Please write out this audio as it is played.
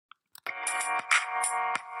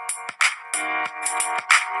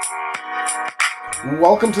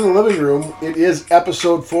Welcome to the living room. It is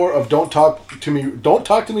episode 4 of Don't Talk to Me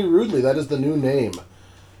Rudely. That is the new name.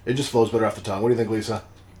 It just flows better off the tongue. What do you think, Lisa?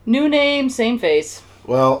 New name, same face.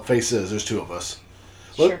 Well, faces. There's two of us.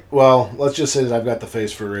 Sure. Let's just say that I've got the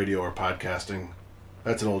face for radio or podcasting.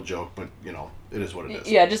 That's an old joke, but, it is what it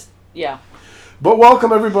is. Yeah. But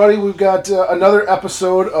welcome, everybody. We've got another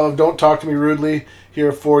episode of Don't Talk to Me Rudely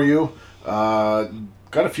here for you.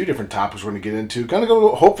 Got a few different topics we're going to get into.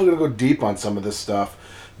 Hopefully going to go deep on some of this stuff.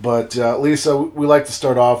 But, Lisa, we like to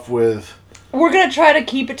start off with... We're going to try to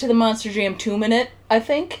keep it to the Monster Jam 2-minute, I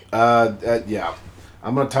think. Yeah.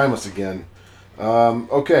 I'm going to time us again.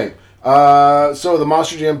 Okay. So the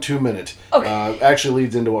Monster Jam 2-minute actually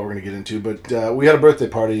leads into what we're going to get into. But we had a birthday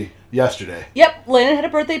party yesterday. Yep. Landon had a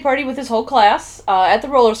birthday party with his whole class at the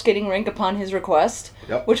roller skating rink upon his request.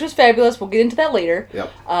 Yep. Which was fabulous. We'll get into that later.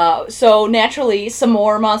 Yep. So naturally, some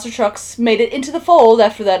more monster trucks made it into the fold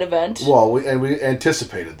after that event. Well, we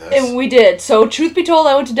anticipated this. And we did. So truth be told,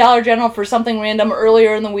 I went to Dollar General for something random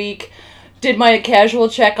earlier in the week. Did my casual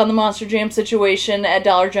check on the Monster Jam situation at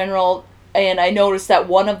Dollar General. And I noticed that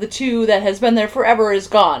one of the two that has been there forever is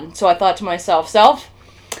gone. So I thought to myself,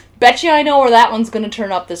 bet you I know where that one's going to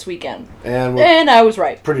turn up this weekend. And I was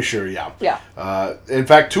right. Pretty sure, yeah. Yeah. In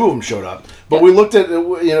fact, two of them showed up. But Yep. we looked at,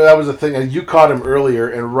 that was the thing. And you caught him earlier,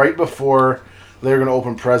 and right before they were going to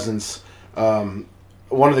open presents, one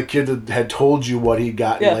of the kids had told you what he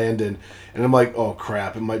got in Landon. And I'm like, oh,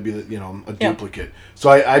 crap, it might be, a duplicate. So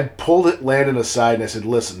I pulled Landon aside, and I said,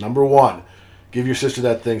 listen, number one, give your sister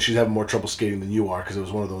that thing. She's having more trouble skating than you are because it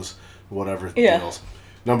was one of those deals.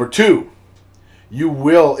 Number two,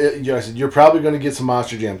 I said, you're probably going to get some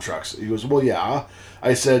Monster Jam trucks. He goes, well, yeah.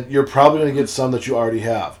 I said, you're probably going to get some that you already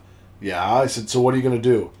have. Yeah. I said, so what are you going to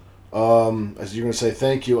do? I said, you're going to say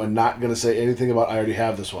thank you and not going to say anything about I already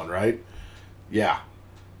have this one, right? Yeah.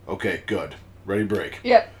 Okay, good. Ready, break.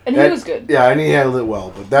 Yep, and he was good. Yeah, and he handled it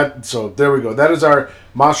well. But so there we go. That is our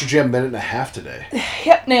Monster Jam minute and a half today.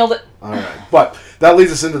 Yep, nailed it. All right. But that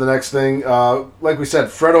leads us into the next thing. Like we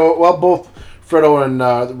said, both Fredo and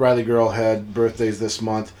the Riley girl had birthdays this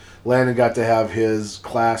month. Landon got to have his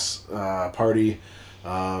class party.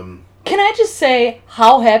 Can I just say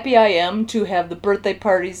how happy I am to have the birthday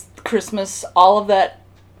parties, Christmas, all of that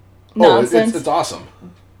nonsense? It's awesome.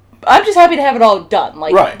 I'm just happy to have it all done.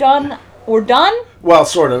 Right. Done. We're done? Well,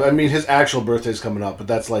 sort of. I mean, his actual birthday's coming up, but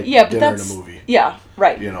that's like dinner and a movie. Yeah,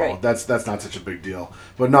 right. Right. That's not such a big deal.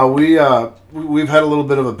 But no, we've had a little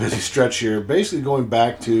bit of a busy stretch here. Basically, going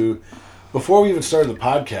back to before we even started the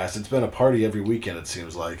podcast, it's been a party every weekend. It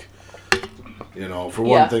seems like, for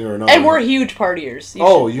one thing or another. And we're huge partiers.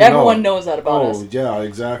 Everyone knows that about us. Oh, yeah,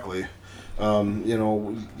 exactly.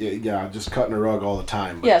 Just cutting a rug all the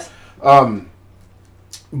time. But, yes.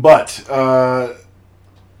 But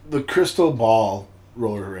the Crystal Ball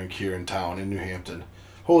roller rink here in town in New Hampton,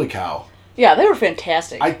 holy cow! Yeah, they were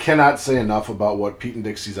fantastic. I cannot say enough about what Pete and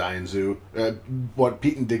Dixie Zion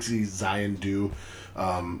do.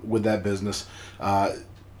 With that business.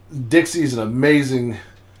 Dixie's an amazing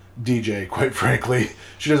DJ, quite frankly.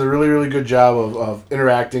 She does a really, really good job of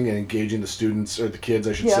interacting and engaging the students, or the kids,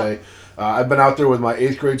 I should say. I've been out there with my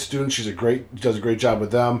 8th grade students. She does a great job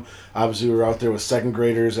with them. Obviously, we're out there with 2nd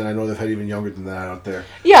graders, and I know they've had even younger than that out there.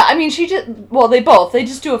 Yeah, I mean, they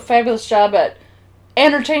just do a fabulous job at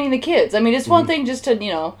entertaining the kids. I mean, it's one thing just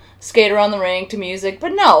to, skate around the rink to music,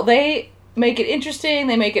 but no, they make it interesting,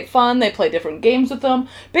 they make it fun, they play different games with them.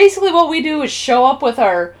 Basically, what we do is show up with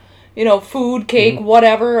our, food, cake,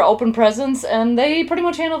 whatever, open presents, and they pretty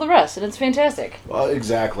much handle the rest, and it's fantastic. Well,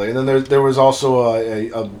 exactly. And then there was also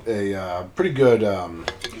a pretty good, they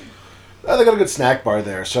got a good snack bar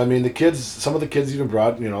there. So, I mean, some of the kids even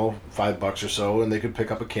brought, $5 or so, and they could pick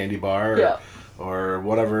up a candy bar or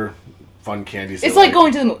whatever fun candies. It's like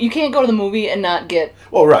going to the movie. You can't go to the movie and not get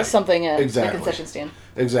something at the concession stand.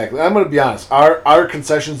 Exactly. I'm going to be honest. Our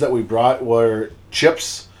concessions that we brought were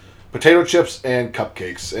chips, potato chips, and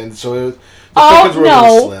cupcakes. And so the pickings were a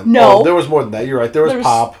little slim. No. Oh, there was more than that. You're right. There was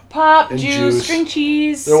pop, and juice, string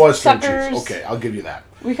cheese, there was suckers. String cheese. Okay, I'll give you that.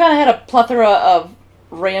 We kind of had a plethora of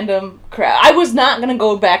random crap. I was not going to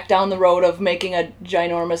go back down the road of making a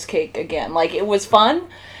ginormous cake again. It was fun.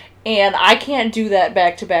 And I can't do that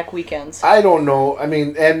back-to-back weekends. I don't know. I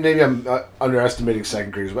mean, and maybe I'm underestimating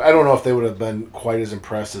 2nd graders, but I don't know if they would have been quite as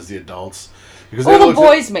impressed as the adults. Because the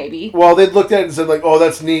boys maybe. Well, they'd looked at it and said, oh,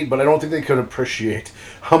 that's neat, but I don't think they could appreciate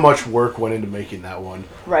how much work went into making that one.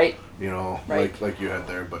 Right. Right. Like you had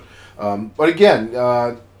there. But again,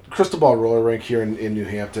 Crystal Ball roller rink here in New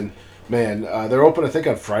Hampton. Man, they're open, I think,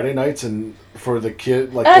 on Friday nights and for the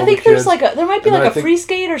kid, like, and I think there's kids. there might be like a free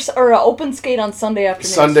skate or an open skate on Sunday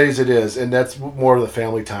afternoons. Sundays it is, and that's more of the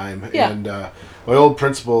family time. Yeah. And my old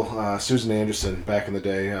principal, Susan Anderson, back in the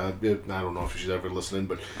day, I don't know if she's ever listening,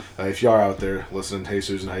 but if you are out there listening, hey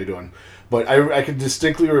Susan, how you doing? But I can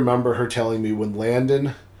distinctly remember her telling me when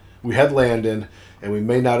we had Landon, and we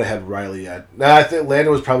may not have had Riley yet. Now, I think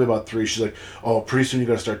Landon was probably about 3. She's like, oh, pretty soon you're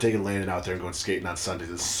going to start taking Landon out there and going skating on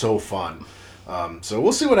Sundays. It's so fun. So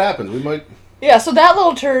we'll see what happens. We might... Yeah, so that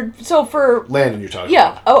little turd, so for... Landon, you're talking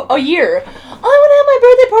about. Yeah, a year. I want to have my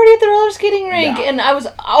birthday party at the roller skating rink. Yeah. And I was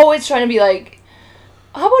always trying to be like,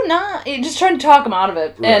 how about not? Just trying to talk him out of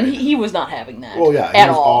it. Right. And he was not having that. Well, yeah, he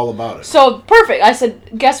was all about it. So, perfect. I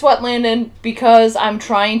said, guess what, Landon? Because I'm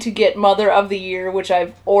trying to get Mother of the Year, which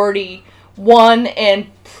I've already won and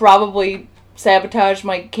probably sabotaged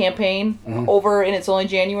my campaign over, and it's only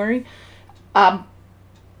January.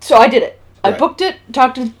 So I did it. I booked it,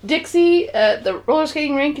 talked to Dixie at the roller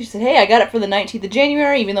skating rink, and she said, hey, I got it for the 19th of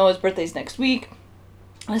January, even though his birthday's next week.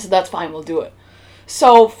 And I said, that's fine, we'll do it.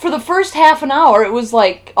 So for the first half an hour, it was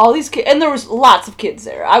like all these kids, and there was lots of kids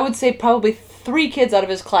there. I would say probably 3 kids out of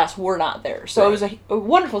his class were not there. So it was a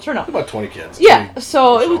wonderful turnout. About 20 kids. Yeah,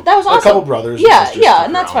 so that was awesome. A couple brothers. Yeah,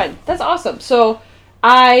 and that's fine. That's awesome. So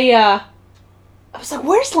I was like,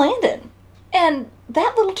 where's Landon? And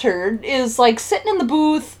that little turd is like sitting in the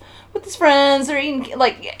booth with his friends. They're eating,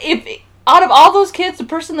 like, if out of all those kids, the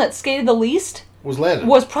person that skated the least was Landon.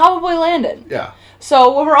 Was probably Landon. Yeah.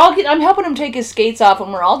 So when I'm helping him take his skates off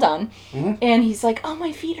when we're all done, and he's like, "Oh,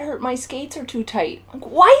 my feet hurt. My skates are too tight." I'm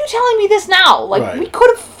like, why are you telling me this now? Like, we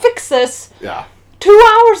could have fixed this 2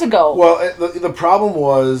 hours ago. Well, the problem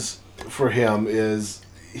was for him is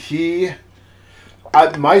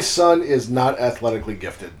my son is not athletically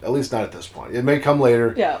gifted, at least not at this point. It may come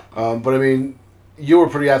later. Yeah. But I mean, you were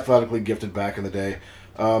pretty athletically gifted back in the day.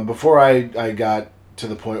 Before I got to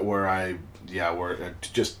the point where I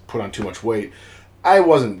just put on too much weight. I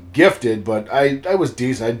wasn't gifted, but I was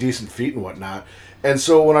decent. I had decent feet and whatnot. And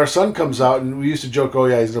so when our son comes out, and we used to joke, oh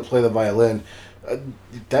yeah, he's going to play the violin,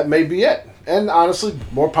 that may be it. And honestly,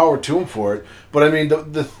 more power to him for it. But I mean,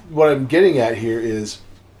 what I'm getting at here is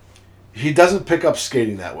he doesn't pick up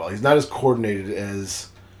skating that well. He's not as coordinated as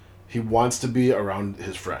he wants to be around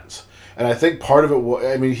his friends. And I think part of it,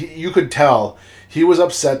 you could tell he was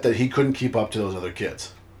upset that he couldn't keep up to those other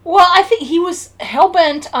kids. Well, I think he was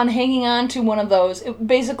hell-bent on hanging on to one of those,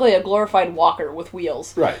 basically a glorified walker with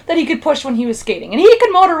wheels. Right. That he could push when he was skating. And he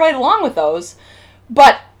could motor right along with those.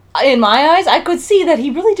 But in my eyes, I could see that he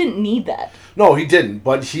really didn't need that. No, he didn't.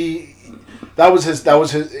 But it was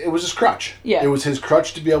his crutch. Yeah. It was his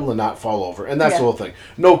crutch to be able to not fall over. And that's the whole thing.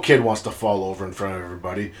 No kid wants to fall over in front of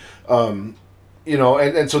everybody. And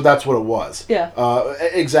so that's what it was. Yeah.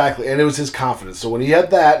 Exactly. And it was his confidence. So when he had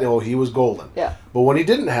that, he was golden. Yeah. But when he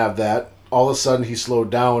didn't have that, all of a sudden he slowed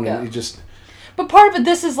down and he just... But part of it,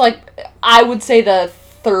 this is I would say the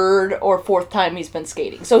 3rd or 4th time he's been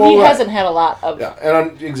skating. So he hasn't had a lot of... Yeah,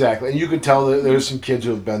 exactly. And you can tell that there's some kids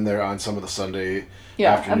who have been there on some of the Sunday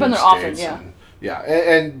afternoon I've been there often,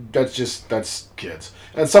 and that's kids.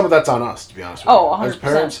 And some of that's on us, to be honest with you. 100%. As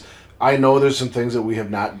parents, I know there's some things that we have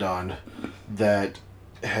not done that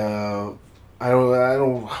I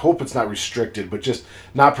don't hope it's not restricted, but just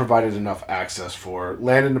not provided enough access for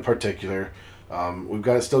Landon in particular.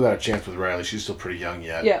 We've still got a chance with Riley. She's still pretty young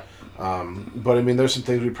yet. Yeah. But I mean, there's some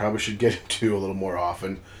things we probably should get into a little more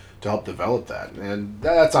often to help develop that, and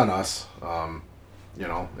that's on us.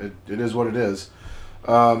 It is what it is.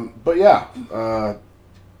 But yeah, of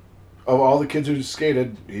all the kids who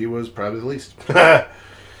skated, he was probably the least.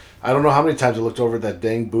 I don't know how many times I looked over at that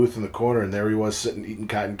dang booth in the corner, and there he was sitting eating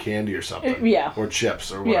cotton candy or something. Or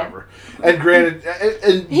chips or whatever. Yeah. And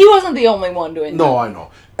granted... he wasn't the only one doing that. No, I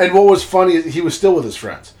know. And what was funny is he was still with his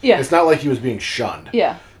friends. Yeah. It's not like he was being shunned.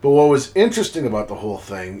 Yeah. But what was interesting about the whole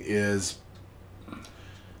thing is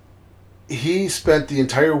he spent the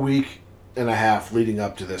entire week and a half leading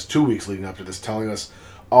up to this, 2 weeks leading up to this, telling us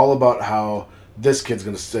all about how... this kid's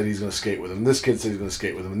said he's going to skate with him. This kid said he's going to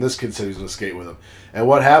skate with him. And this kid said he's going to skate with him. And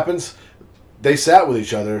what happens? They sat with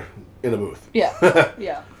each other in a booth. Yeah.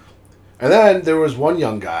 Yeah. And then there was one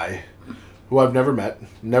young guy who I've never met,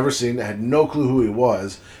 never seen, had no clue who he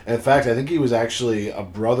was. And in fact, I think he was actually a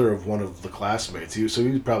brother of one of the classmates. He was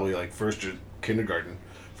probably like first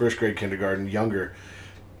grade kindergarten, younger.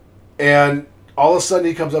 And all of a sudden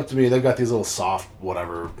he comes up to me, they've got these little soft,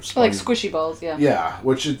 whatever. Like squishy balls, yeah. Yeah,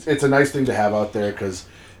 which it's a nice thing to have out there because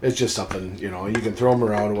it's just something, you can throw them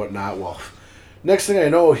around and whatnot. Well, next thing I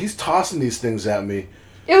know, he's tossing these things at me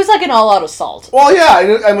It was like an all-out assault. Well,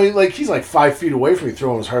 yeah. I mean, like, he's like 5 feet away from me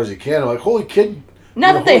throwing as hard as he can. I'm like, holy kid.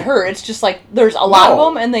 Not that they hurt. It's just like there's a lot of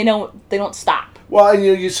them, and they don't stop. Well, and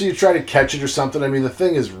you try to catch it or something. I mean, the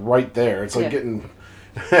thing is right there. It's like getting...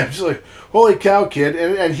 I'm just like, holy cow, kid.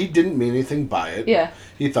 And he didn't mean anything by it. Yeah.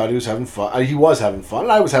 He thought he was having fun. He was having fun.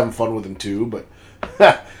 And I was having fun with him, too. But,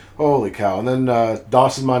 holy cow. And then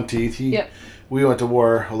Dawson Monteith, we went to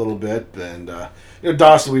war a little bit. And,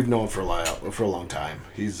 Dawson we've known for a long time.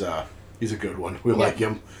 He's a good one. We like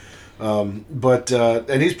him. And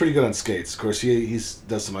he's pretty good on skates. Of course, he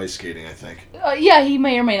does some ice skating, I think. He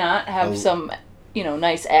may or may not have some,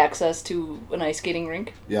 nice access to an ice skating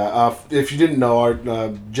rink. Yeah, if you didn't know,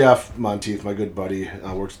 our Jeff Monteith, my good buddy,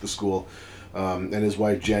 works at the school, and his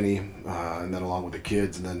wife Jenny, and then along with the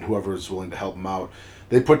kids, and then whoever is willing to help him out,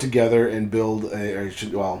 they put together and build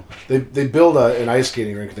they build an ice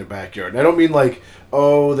skating rink in their backyard. And I don't mean like,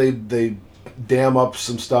 they dam up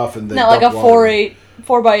some stuff and they not like a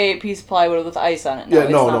 4x8 piece of plywood with ice on it.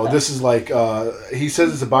 No. This is like he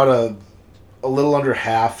says it's about a little under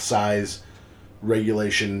half size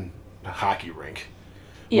regulation hockey rink.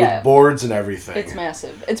 Yeah, with boards and everything. It's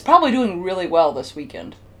massive. It's probably doing really well this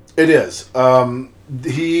weekend. It is.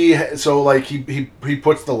 He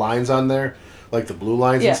puts the lines on there, like the blue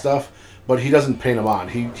lines and stuff, but he doesn't paint them on.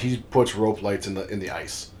 He puts rope lights in the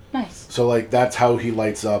ice. Nice. So like that's how he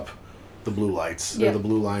lights up the blue lights, or the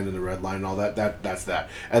blue line and the red line and all that. That's that.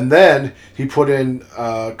 And then he put in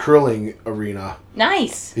a curling arena.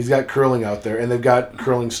 Nice. He's got curling out there, and they've got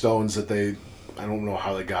curling stones that I don't know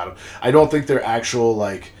how they got them. I don't think they're actual,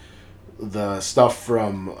 like, the stuff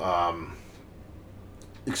from,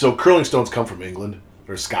 so curling stones come from England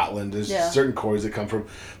or Scotland. There's certain quarries that come from.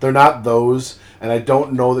 They're not those, and I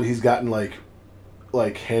don't know that he's gotten, like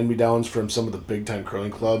hand-me-downs from some of the big-time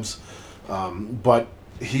curling clubs. But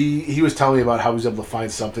he was telling me about how he's able to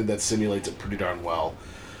find something that simulates it pretty darn well.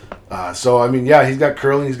 So, I mean, he's got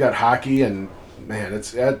curling, he's got hockey, and man,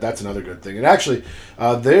 that's another good thing. And actually,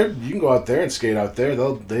 you can go out there and skate out there.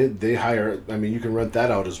 They hire. I mean, you can rent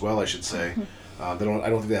that out as well. I should say. I don't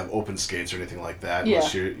think they have open skates or anything like that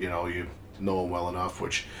unless you know them well enough.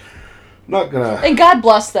 Which I'm not gonna. And God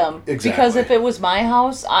bless them. Exactly. Because if it was my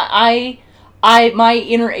house, my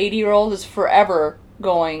inner 80-year-old is forever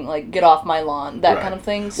going like, get off my lawn, that kind of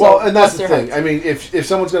thing. So, and that's the thing. Hearts. I mean, if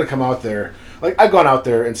someone's gonna come out there, like I've gone out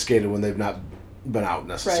there and skated when they've not been out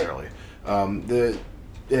necessarily. Right.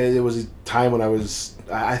 It was a time when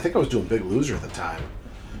I think I was doing Big Loser at the time,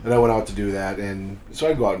 and I went out to do that, and so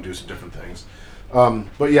I'd go out and do some different things.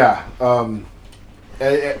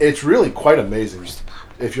 It's really quite amazing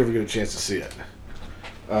if you ever get a chance to see it.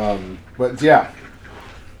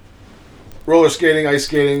 Roller skating, ice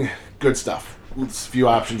skating, good stuff. There's a few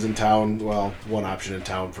options in town. Well, one option in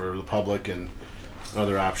town for the public and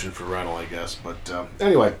another option for rental, I guess. But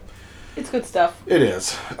anyway. It's good stuff. It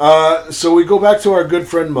is. So we go back to our good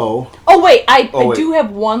friend Mo. Oh, wait. I do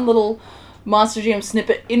have one little Monster Jam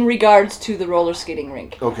snippet in regards to the roller skating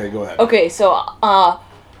rink. Okay, go ahead. Okay, so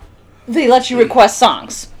they let you request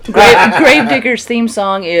songs. Gravedigger's theme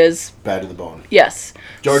song is... Bad to the Bone. Yes.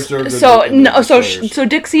 George Thorogood. So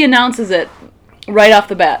Dixie announces it right off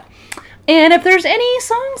the bat. And if there's any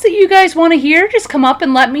songs that you guys want to hear, just come up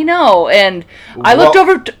and let me know. And I looked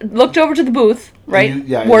over to the booth, right?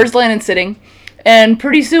 Where's Landon sitting? And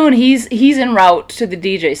pretty soon he's en route to the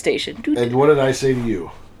DJ station. And what did I say to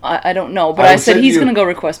you? I don't know, but I said he's going to go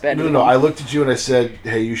request Bad to the Bone. No, I looked at you and I said,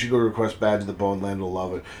 hey, you should go request Bad to the Bone, Landon will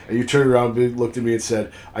love it. And you turned around and looked at me and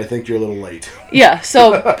said, I think you're a little late. Yeah,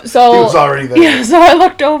 so... He was already there. Yeah, so I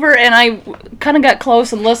looked over and I kind of got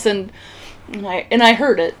close and listened, and I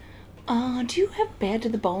heard it. Do you have Bad to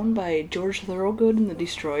the Bone by George Thorogood and the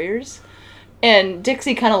Destroyers? And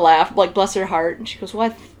Dixie kind of laughed, like, bless her heart, and she goes,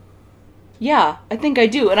 well, yeah, I think I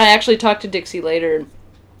do. And I actually talked to Dixie later, and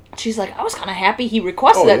she's like, I was kind of happy he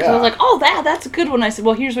requested that. Yeah. I was like, that's a good one. I said,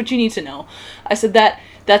 well, here's what you need to know. I said,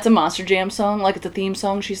 that's a Monster Jam song, like it's a theme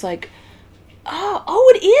song. She's like,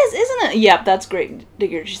 oh, it is, isn't it? Yep, that's great,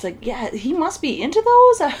 Digger. She's like, yeah, he must be into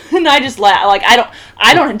those. And I just laugh. Like,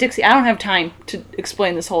 Dixie, I don't have time to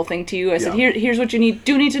explain this whole thing to you. I said, here's what you need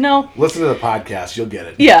to know. Listen to the podcast, you'll get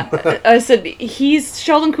it. Yeah, I said he's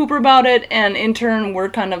Sheldon Cooper about it, and in turn, we're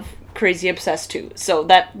kind of crazy obsessed too. So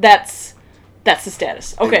that's the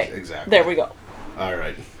status. Okay, exactly. There we go. All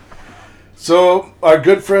right. So, our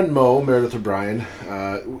good friend Mo, Meredith O'Brien,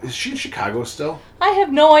 is she in Chicago still? I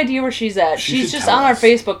have no idea where she's at. She's just on our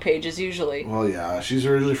Facebook pages, usually. Well, yeah. She's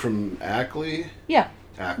originally from Ackley? Yeah.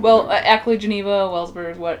 Ackley, Geneva,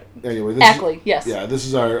 Wellsburg, what? Anyway. Ackley, yes. Yeah, this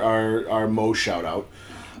is our Mo shout-out.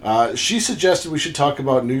 She suggested we should talk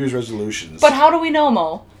about New Year's resolutions. But how do we know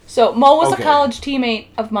Mo? So Mo was Okay. a college teammate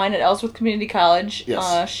of mine at Ellsworth Community College.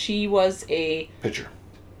 Yes. She was a Pitcher.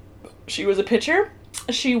 She was a pitcher.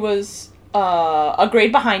 She was a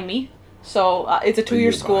grade behind me. So it's a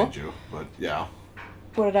 2-year school. Behind you, but yeah.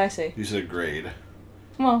 What did I say? You said grade.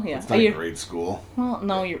 Well, yeah. It's not a grade school. Well,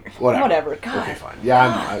 no, you're... Whatever. God. Okay, fine.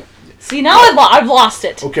 Yeah, See, now I've lost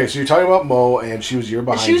it. Okay, so you're talking about Mo, and she was a year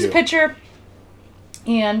behind you. She was a pitcher.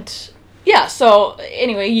 And, yeah, so,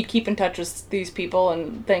 anyway, you keep in touch with these people,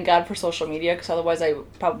 and thank God for social media, because otherwise I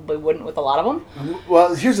probably wouldn't with a lot of them.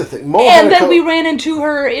 Well, here's the thing. Mo and then we ran into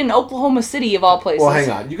her in Oklahoma City, of all places. Well,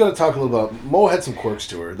 hang on. You got to talk a little about... Mo had some quirks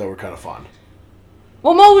to her that were kind of fun.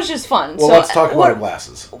 Well, Mo was just fun. Well, so, let's talk about her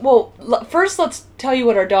glasses. Well, first let's tell you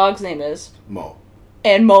what our dog's name is. Mo.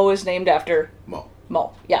 And Mo is named after...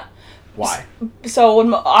 Mo, yeah. Why? So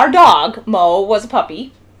when our dog, Mo, was a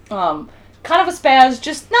puppy, kind of a spaz,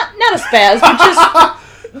 just... Not a spaz,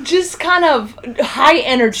 but just kind of high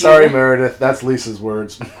energy. Sorry, Meredith. That's Lisa's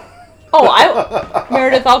words.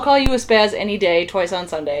 Meredith, I'll call you a spaz any day, twice on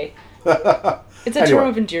Sunday. It's a term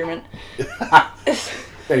of endearment.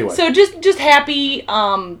 Anyway. So just happy,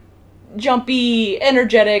 jumpy,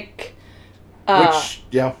 energetic.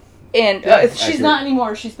 Yeah. And she's not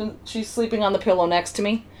anymore. She's sleeping on the pillow next to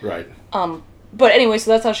me. Right. But anyway,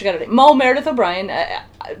 so that's how she got it. Mo Meredith O'Brien.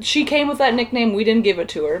 She came with that nickname. We didn't give it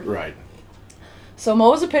to her. Right. So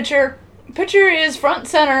Mo is a pitcher. Pitcher is front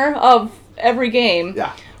center of every game.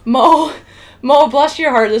 Yeah. Mo, bless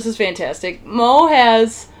your heart, this is fantastic. Mo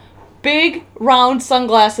has big, round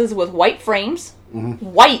sunglasses with white frames. Mm-hmm.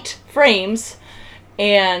 White frames.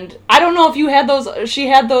 And I don't know if you had those. She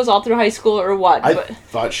had those all through high school or what. I but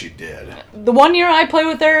thought she did. the one year I played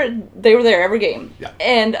with her, they were there every game. Yeah.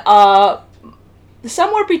 And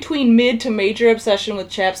somewhere between mid to major obsession with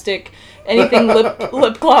chapstick, anything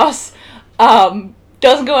lip gloss,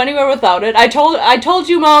 doesn't go anywhere without it. I told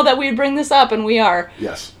you, Mo, that we'd bring this up, and we are.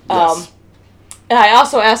 Yes. And I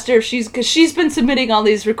also asked her because she's been submitting all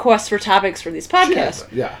these requests for topics for these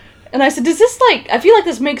podcasts. Yeah. And I said, does this, I feel like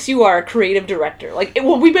this makes you our creative director.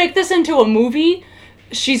 When we make this into a movie,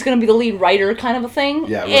 she's going to be the lead writer kind of a thing.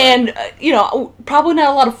 Yeah, right. And, probably not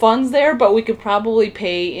a lot of funds there, but we could probably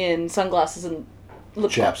pay in sunglasses and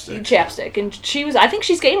chapstick. And I think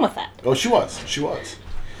she's game with that. Oh, she was.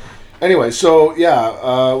 Anyway, so,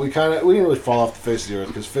 yeah, we didn't really fall off the face of the earth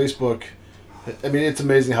because Facebook, I mean, it's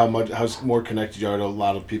amazing how more connected you are to a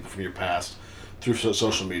lot of people from your past through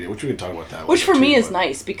social media, which we can talk about that. Which for me is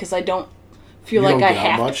nice because I don't feel like I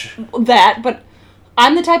have much. That, but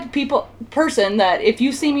I'm the type of person that if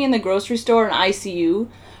you see me in the grocery store and I see you,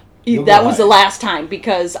 that was the last time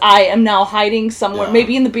because I am now hiding somewhere,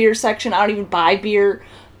 maybe in the beer section. I don't even buy beer.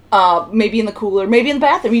 Maybe in the cooler, maybe in the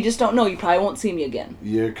bathroom. You just don't know. You probably won't see me again.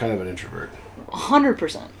 You're kind of an introvert.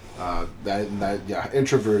 100%.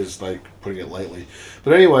 Introvert is like putting it lightly.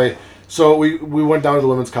 But anyway, so we went down to the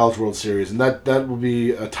Women's College World Series, and that will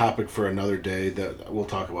be a topic for another day that we'll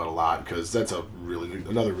talk about a lot because that's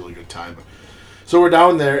another really good time. So we're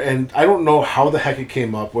down there, and I don't know how the heck it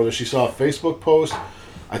came up, whether she saw a Facebook post.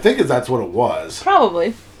 I think that's what it was.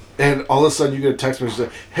 Probably. And all of a sudden you get a text message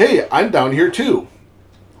that, hey, I'm down here too.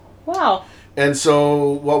 Wow. And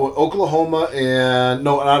so, Oklahoma and...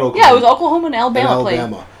 No, not Oklahoma. Yeah, it was Oklahoma and Alabama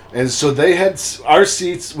played. And so they had our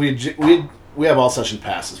seats. We have all session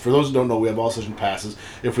passes. For those who don't know, we have all session passes.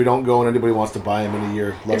 If we don't go and anybody wants to buy them in a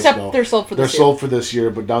year, let us know. Except they're sold for this year. They're sold for this year,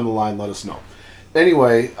 but down the line, let us know.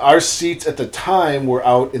 Anyway, our seats at the time were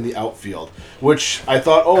out in the outfield, which I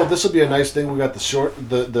thought, this will be a nice thing. We got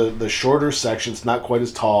the shorter sections, not quite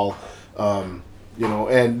as tall, and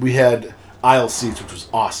we had aisle seats, which was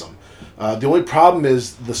awesome. The only problem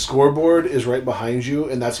is the scoreboard is right behind you,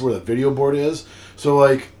 and that's where the video board is.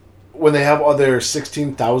 So, when they have all their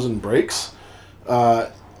 16,000 breaks,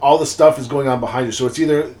 all the stuff is going on behind you. So it's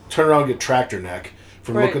either turn around and get tractor neck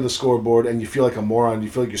from looking at the scoreboard, and you feel like a moron. You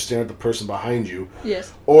feel like you're staring at the person behind you.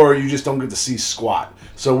 Yes. Or you just don't get to see squat.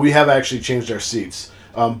 So we have actually changed our seats.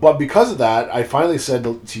 But because of that, I finally said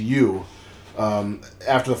to you,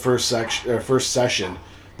 after the first session,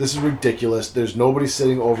 this is ridiculous. There's nobody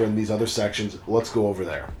sitting over in these other sections. Let's go over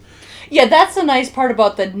there. Yeah, that's the nice part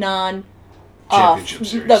about the championship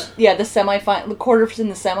series. The semifinal, the quarters and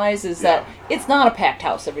the semis is that it's not a packed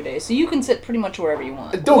house every day, so you can sit pretty much wherever you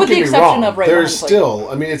want. Don't get me wrong. There's still,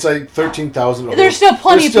 it's like 13,000. There's still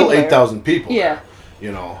plenty of people. There's still 8,000 people. Yeah.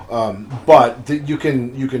 There, but you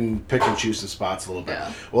can pick and choose the spots a little bit.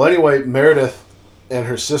 Yeah. Well, anyway, Meredith and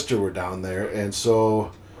her sister were down there, and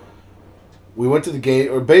so we went to the game,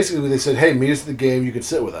 or basically they said, hey, meet us at the game, you can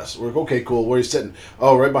sit with us. We're like, okay, cool, where are you sitting?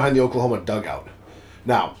 Oh, right behind the Oklahoma dugout.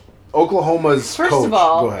 Now, Oklahoma's First coach. of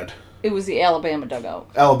all, go ahead. It was the Alabama dugout.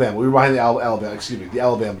 Alabama. We were behind the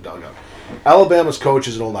Alabama dugout. Alabama's coach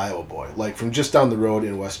is an old Iowa boy, like from just down the road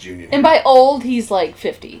in West Union. And by old, he's like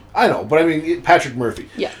 50. I know, but I mean Patrick Murphy.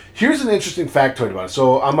 Yeah. Here's an interesting factoid about it.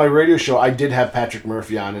 So on my radio show, I did have Patrick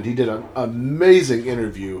Murphy on, and he did an amazing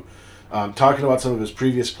interview talking about some of his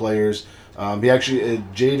previous players. He actually,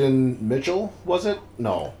 Jaden Mitchell, was it?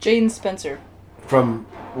 No. Jaden Spencer. From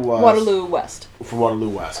Waterloo West. From Waterloo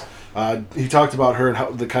West. He talked about her and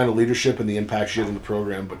how the kind of leadership and the impact she had in the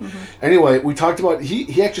program. But anyway, we talked about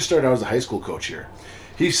he actually started out as a high school coach here.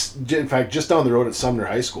 He's in fact just down the road at Sumner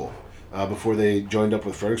High School before they joined up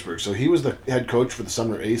with Fredericksburg. So he was the head coach for the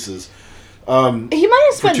Sumner Aces. He might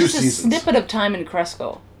have spent just seasons. a snippet of time in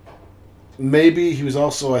Cresco. Maybe he was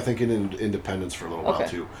also, I think, in Independence for a little while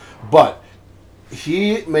too. But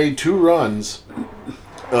he made 2 runs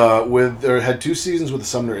had 2 seasons with the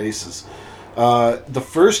Sumner Aces. The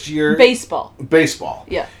first year baseball.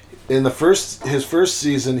 Yeah. In his first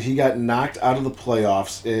season, he got knocked out of the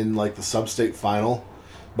playoffs in like the sub-state final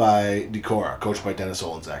by Decorah, coached by Dennis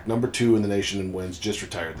Olenzak, number 2 in the nation in wins, just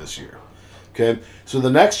retired this year. Okay, so the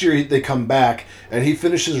next year they come back and he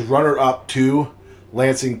finishes runner-up to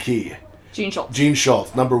Lansing Key. Gene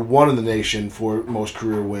Schultz, number 1 in the nation for most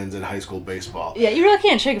career wins in high school baseball. Yeah, you really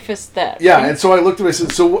can't shake a fist at that. Yeah, and so I looked at him and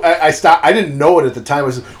said, so I stopped. I didn't know it at the time.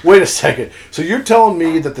 I said, wait a second. So you're telling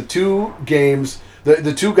me that the 2 games,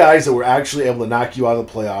 the 2 guys that were actually able to knock you out of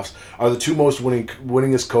the playoffs are the 2 most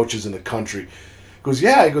winningest coaches in the country? He goes,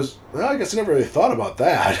 yeah. He goes, well, I guess I never really thought about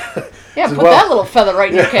that. Yeah, said, put that little feather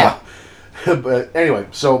right in your cap. But anyway,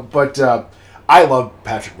 I love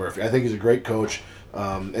Patrick Murphy. I think he's a great coach.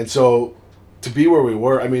 And so to be where we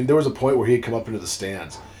were, I mean, there was a point where he had come up into the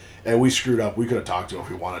stands, and we screwed up. We could have talked to him if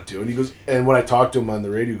we wanted to. And he goes, and when I talked to him on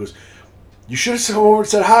the radio, he goes, you should have come over and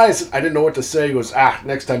said hi. I said, I didn't know what to say. He goes,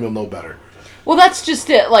 next time you'll know better. Well, that's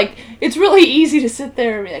just it. Like, it's really easy to sit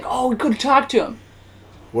there and be like, oh, we could have talked to him.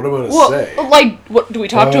 What am I going to say? Like, what do we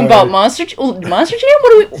talk to him about? Monster Jam? What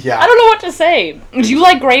do we? Yeah. I don't know what to say. Do you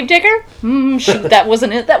like Gravedigger? Shoot, that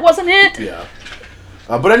wasn't it. That wasn't it. Yeah.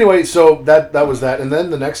 But anyway, so that was that, and then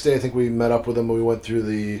the next day I think we met up with him and we went through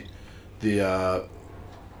the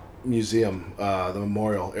museum, the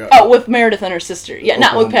memorial. Oh, with Meredith and her sister. Yeah,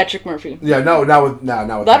 not with Patrick Murphy. Yeah, not with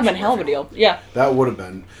that'd have been hell of a deal. Yeah, that would have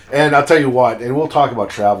been. And I'll tell you what, and we'll talk about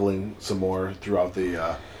traveling some more throughout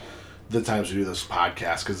the times we do this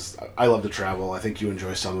podcast because I love to travel. I think you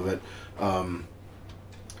enjoy some of it.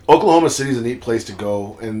 Oklahoma City is a neat place to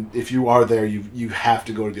go, and if you are there, you have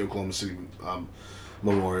to go to the Oklahoma City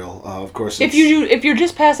Memorial. Of course, if you're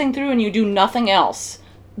just passing through and you do nothing else,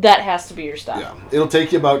 that has to be your stop. Yeah, it'll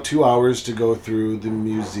take you about 2 hours to go through the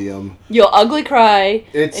museum. You'll ugly cry,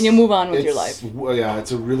 and you'll move on with your life. Yeah,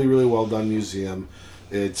 it's a really, really well done museum.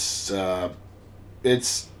 It's well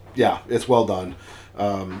done.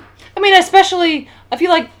 I mean, especially, I feel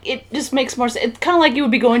like it just makes more sense. It's kind of like you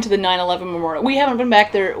would be going to the 9/11 memorial. We haven't been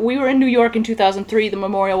back there. We were in New York in 2003. The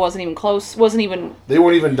memorial wasn't even close. They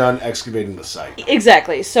weren't even done excavating the site.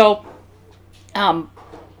 Exactly. So,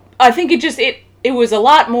 I think it was a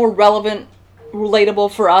lot more relevant,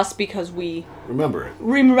 relatable for us because we remember it.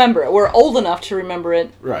 We're old enough to remember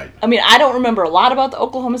it. Right. I mean, I don't remember a lot about the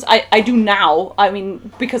Oklahomas. I do now. I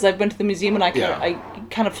mean, because I've been to the museum and I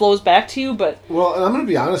kind of flows back to you, but... Well, and I'm going to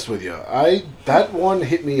be honest with you. That one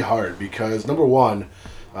hit me hard because, number one,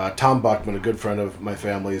 Tom Buckman, a good friend of my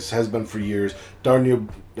family's, has been for years. Darn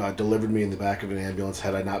near delivered me in the back of an ambulance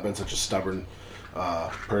had I not been such a stubborn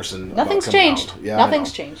person. Nothing's changed. Yeah,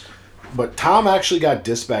 Nothing's changed. But Tom actually got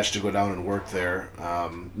dispatched to go down and work there.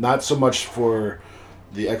 Not so much for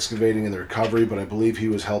the excavating and the recovery, but I believe he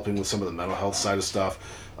was helping with some of the mental health side of stuff.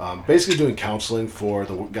 Basically doing counseling for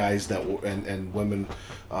the guys and women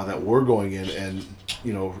that were going in and,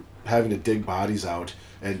 having to dig bodies out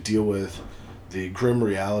and deal with the grim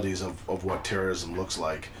realities of what terrorism looks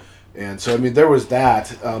like. And so, I mean, there was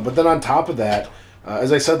that. But then on top of that,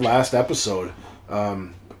 as I said last episode,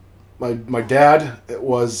 my dad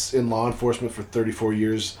was in law enforcement for 34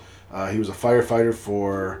 years. He was a firefighter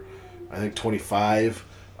for, I think, 25.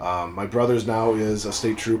 My brother's now is a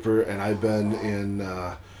state trooper, and I've been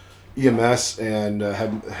in EMS and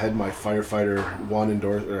have had my firefighter one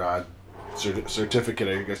certificate,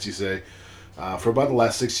 I guess you say, for about the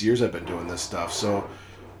last 6 years. I've been doing this stuff. So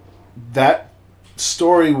that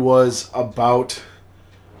story was about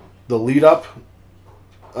the lead up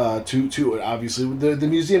to it. Obviously, the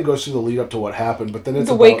museum goes through the lead up to what happened, but then it's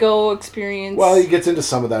the Waco experience. Well, he gets into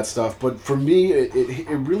some of that stuff, but for me, it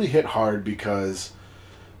really hit hard because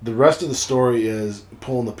the rest of the story is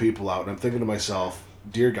pulling the people out, and I'm thinking to myself,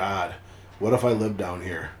 dear God, What if I lived down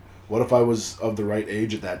here? What if I was of the right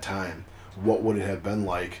age at that time? What would it have been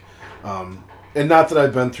like? And not that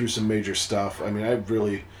I've been through some major stuff. I mean, I've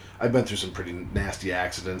been through some pretty nasty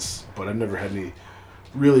accidents, but I've never had any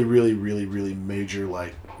really, really, really, really major,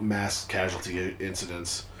 like, mass casualty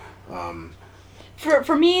incidents.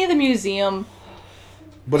 For me, the museum...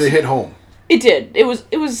 But it hit home. It did. It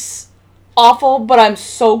was awful, but I'm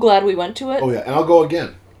so glad we went to it. Oh, yeah, and I'll go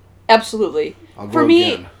again. Absolutely. For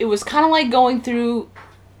me, it was kind of like going through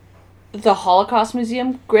the Holocaust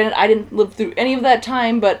Museum. Granted, I didn't live through any of that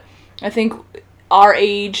time, but I think our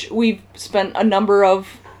age, we've spent a number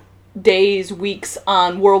of days, weeks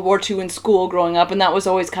on World War II in school growing up, and that was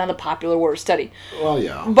always kind of the popular war of study. Well,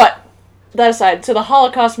 yeah. But that aside, so the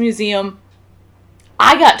Holocaust Museum,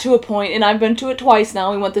 I got to a point, and I've been to it twice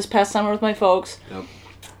now. We went this past summer with my folks. Yep.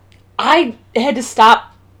 I had to stop.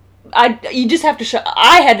 I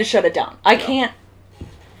had to shut it down. I can't.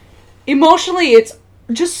 Emotionally, it's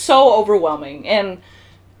just so overwhelming, and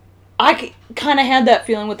I kind of had that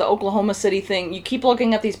feeling with the Oklahoma City thing. You keep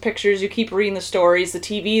looking at these pictures, you keep reading the stories, the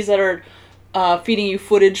TVs that are feeding you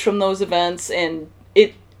footage from those events, and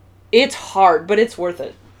it's hard, but it's worth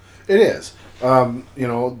it. It is.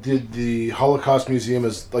 The Holocaust Museum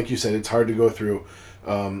is, like you said, it's hard to go through.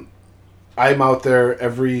 I'm out there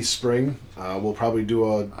every spring. We'll probably do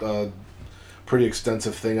a pretty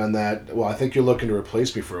extensive thing on that. Well, I think you're looking to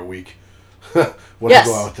replace me for a week when I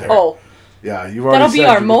go out there. Oh. Yeah, you've already That'll be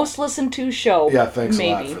our most listened to show. Yeah, thanks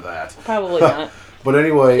a lot for that. Probably not. But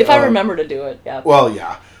anyway... If I remember to do it, yeah. Well,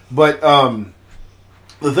 yeah. But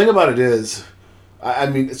the thing about it is, I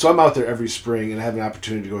mean, so I'm out there every spring, and I have an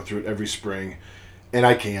opportunity to go through it every spring, and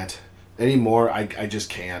I can't. Anymore, I just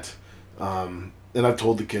can't. And I've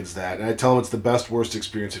told the kids that, and I tell them it's the best, worst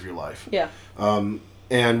experience of your life. Yeah.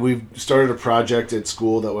 And we've started a project at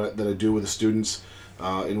school that I do with the students,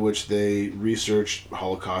 in which they research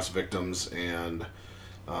Holocaust victims and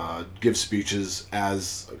give speeches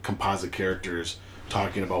as composite characters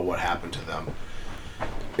talking about what happened to them.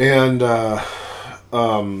 And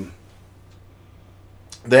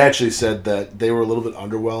they actually said that they were a little bit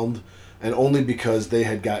underwhelmed, and only because they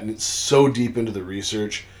had gotten so deep into the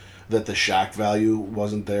research that the shock value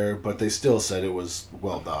wasn't there, but they still said it was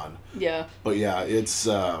well done. Yeah. But yeah, it's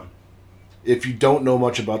if you don't know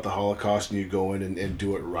much about the Holocaust and you go in and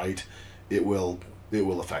do it right, it will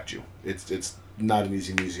affect you. It's not an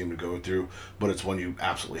easy museum to go through, but it's one you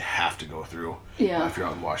absolutely have to go through. Yeah. If you're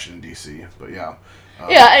out in Washington, D.C. But yeah.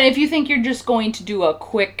 Yeah, and if you think you're just going to do a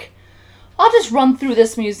quick, I'll just run through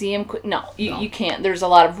this museum quick. No, you can't. There's a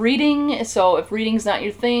lot of reading, so if reading's not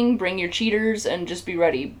your thing, bring your cheaters and just be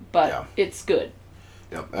ready. But It's good.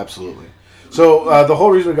 Yep, absolutely. So the whole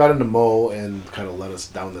reason we got into Mo and kind of led us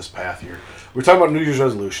down this path here, we're talking about New Year's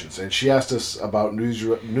resolutions, and she asked us about New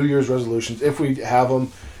Year's resolutions, if we have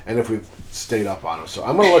them, and if we've stayed up on them. So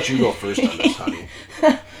I'm going to let you go first on this, honey.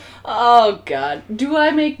 Oh, God. Do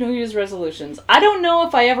I make New Year's resolutions? I don't know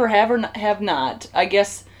if I ever have or have not. I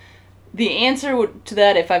guess the answer to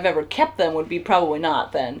that, if I've ever kept them, would be probably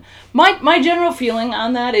not then. My general feeling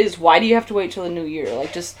on that is, why do you have to wait till the new year?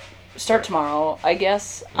 Like, just start tomorrow, I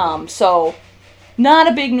guess. So, not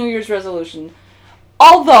a big New Year's resolution.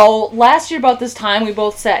 Although, last year about this time, we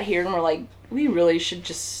both sat here and were like, we really should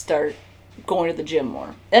just start going to the gym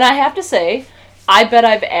more. And I have to say, I bet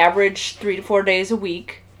I've averaged 3 to 4 days a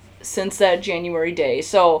week since that January day.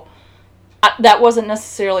 So, that wasn't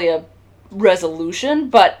necessarily a resolution,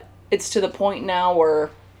 but it's to the point now where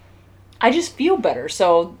I just feel better.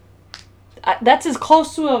 So, that's as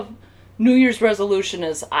close to a New Year's resolution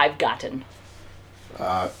as I've gotten.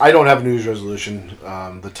 I don't have a New Year's resolution.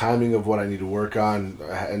 The timing of what I need to work on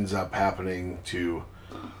ends up happening to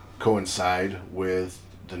coincide with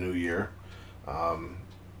the new year.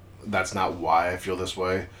 That's not why I feel this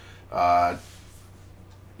way. I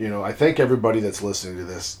think everybody that's listening to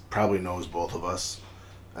this probably knows both of us.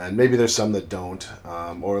 And maybe there's some that don't,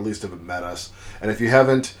 or at least haven't met us. And if you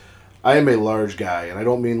haven't, I am a large guy, and I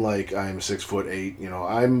don't mean like I'm 6'8".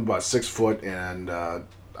 I'm about 6 foot, and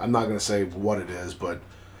I'm not going to say what it is, but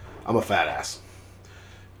I'm a fat ass.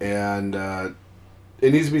 And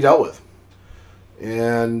it needs to be dealt with.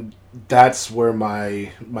 And that's where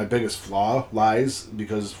my biggest flaw lies,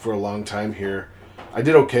 because for a long time here, I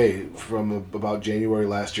did okay. From about January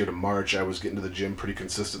last year to March, I was getting to the gym pretty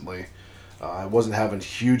consistently. I wasn't having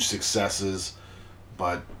huge successes,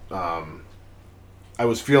 but I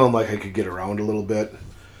was feeling like I could get around a little bit.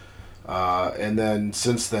 And then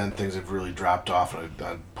since then, things have really dropped off, and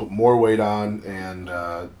I put more weight on,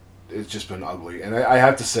 and it's just been ugly. And I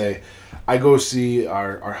have to say, I go see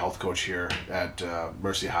our health coach here at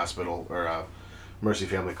Mercy Hospital, or Mercy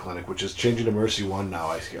Family Clinic, which is changing to Mercy One now.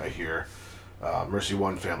 I hear Mercy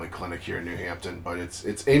One Family Clinic here in New Hampton, but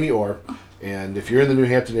it's Amy Orr, and if you're in the New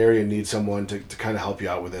Hampton area and need someone to kind of help you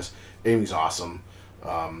out with this, Amy's awesome.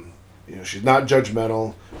 She's not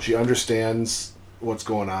judgmental. She understands what's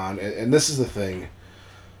going on, and this is the thing.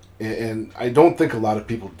 And I don't think a lot of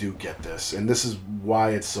people do get this, and this is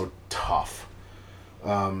why it's so tough.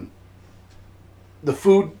 The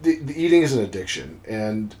food, the eating is an addiction,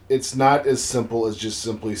 and it's not as simple as just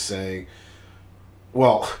simply saying,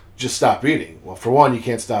 well, just stop eating. Well, for one, you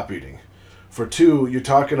can't stop eating. For two, you're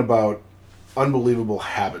talking about unbelievable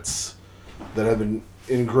habits that have been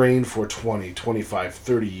ingrained for 20, 25,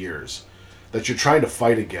 30 years that you're trying to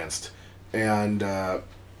fight against. And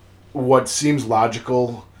what seems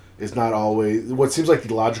logical is not always, what seems like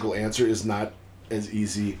the logical answer is not as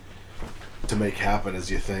easy to make happen as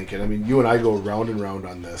you think. And I mean, you and I go round and round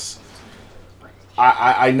on this.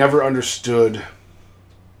 I never understood.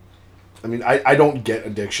 I mean, I don't get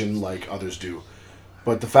addiction like others do.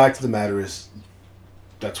 But the fact of the matter is,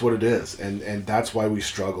 that's what it is. And that's why we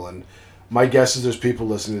struggle. And my guess is there's people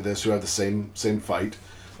listening to this who have the same fight.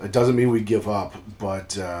 It doesn't mean we give up,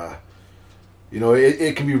 but,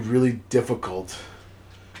 it can be really difficult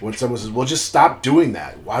when someone says, well, just stop doing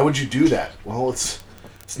that. Why would you do that? Well, it's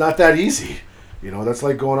not that easy. That's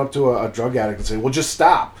like going up to a drug addict and saying, well, just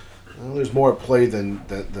stop. Well, there's more at play than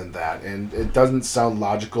that. And it doesn't sound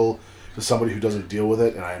logical to somebody who doesn't deal with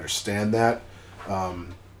it, and I understand that.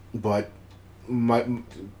 But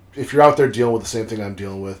if you're out there dealing with the same thing I'm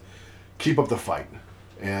dealing with, keep up the fight.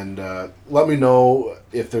 And let me know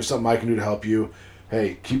if there's something I can do to help you.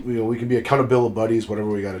 Hey, we can be accountability buddies, whatever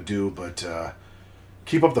we got to do, but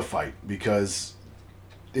keep up the fight, because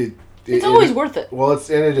it's always worth it. Well, it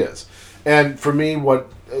is. And for me,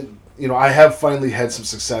 I have finally had some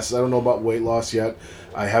successes. I don't know about weight loss yet.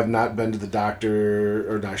 I have not been to the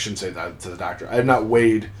doctor, or no, I shouldn't say that, to the doctor. I have not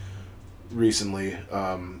weighed recently.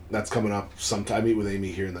 That's coming up sometime. I meet with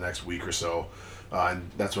Amy here in the next week or so, and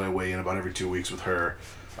that's when I weigh in about every 2 weeks with her.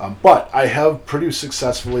 But I have pretty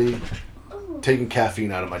successfully taken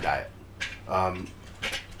caffeine out of my diet.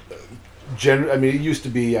 It used to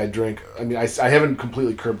be I drink. I haven't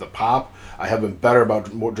completely curbed the pop. I have been better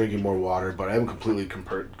about drinking more water, but I haven't completely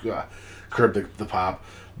curbed the pop.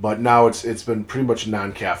 But now it's been pretty much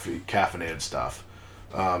non-caffeinated stuff.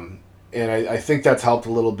 And I think that's helped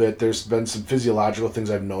a little bit. There's been some physiological things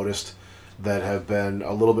I've noticed that have been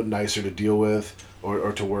a little bit nicer to deal with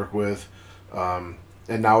or to work with.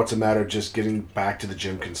 And now it's a matter of just getting back to the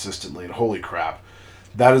gym consistently. And holy crap,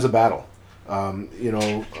 that is a battle. One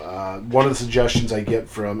of the suggestions I get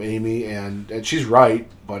from Amy, and she's right,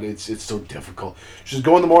 but it's so difficult. She says,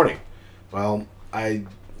 go in the morning. Well,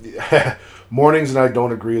 mornings and I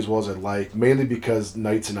don't agree as well as I'd like, mainly because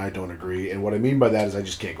nights and I don't agree. And what I mean by that is I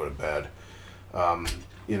just can't go to bed.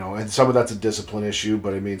 And some of that's a discipline issue,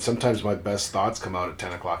 but sometimes my best thoughts come out at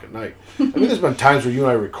 10 o'clock at night. There's been times where you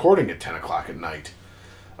and I are recording at 10 o'clock at night.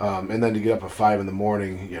 And then to get up at 5 in the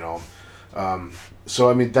morning,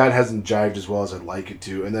 So, that hasn't jived as well as I'd like it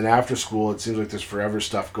to. And then after school, it seems like there's forever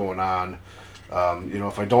stuff going on.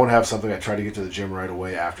 If I don't have something, I try to get to the gym right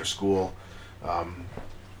away after school.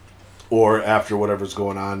 Or after whatever's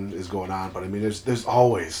going on is going on. But, there's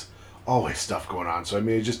always stuff going on. So,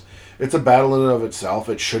 it's a battle in and of itself.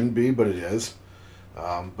 It shouldn't be, but it is.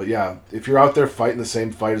 But, yeah, if you're out there fighting the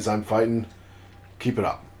same fight as I'm fighting, keep it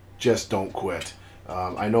up. Just don't quit.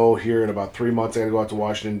 I know here in about 3 months I got to go out to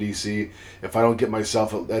Washington, D.C. If I don't get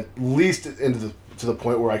myself at least to the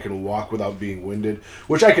point where I can walk without being winded,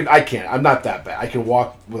 which I can't. I'm not that bad. I can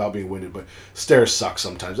walk without being winded, but stairs suck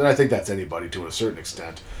sometimes. And I think that's anybody to a certain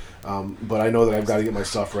extent. But I know that I've got to get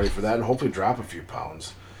myself ready for that and hopefully drop a few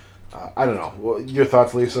pounds. I don't know. Well, your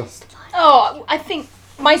thoughts, Lisa? Oh, I think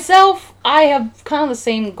myself, I have kind of the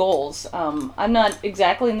same goals. I'm not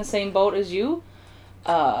exactly in the same boat as you.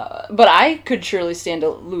 But I could surely stand to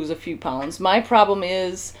lose a few pounds. My problem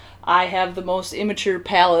is I have the most immature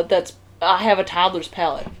palate. I have a toddler's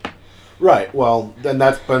palate. Right. Well, then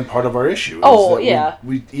that's been part of our issue. Oh, yeah.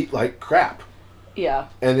 We eat like crap. Yeah.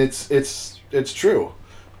 And it's true.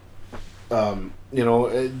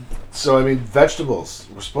 Vegetables.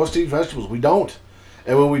 We're supposed to eat vegetables. We don't.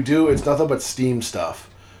 And when we do, it's nothing but steam stuff.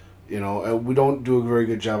 And we don't do a very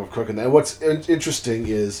good job of cooking that. And what's interesting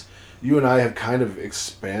is you and I have kind of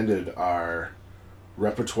expanded our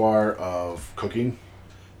repertoire of cooking.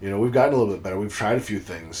 We've gotten a little bit better. We've tried a few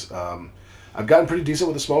things. I've gotten pretty decent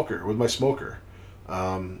with my smoker.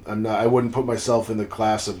 I wouldn't put myself in the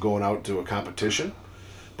class of going out to a competition,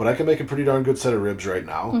 but I can make a pretty darn good set of ribs right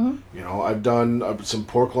now. Mm-hmm. I've done some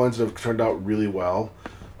pork loins that have turned out really well.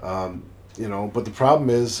 But the problem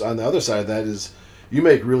is, on the other side of that is, you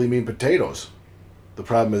make really mean potatoes. The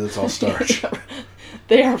problem is it's all starch.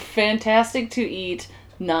 They are fantastic to eat,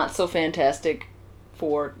 not so fantastic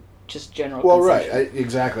for just general consumption. Right.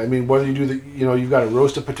 Exactly. I mean, whether you do you've got a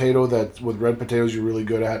roasted potato that with red potatoes you're really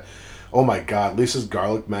good at. Oh my God, Lisa's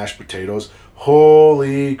garlic mashed potatoes.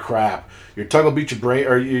 Holy crap. Your tongue will beat your brain,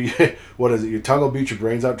 or what is it? Your tongue will beat your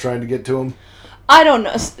brains out trying to get to them? I don't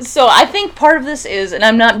know. So I think part of this is, and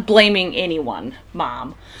I'm not blaming anyone,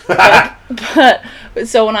 Mom, but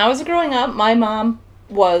so when I was growing up, my mom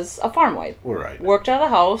was a farm wife. Right. Worked out of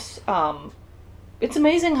the house. It's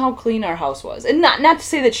amazing how clean our house was, and not to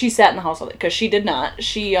say that she sat in the house all day, because she did not.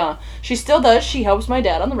 She still does. She helps my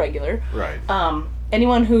dad on the regular. Right.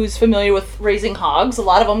 Anyone who's familiar with raising hogs, a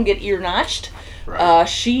lot of them get ear notched. Right.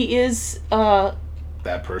 She is that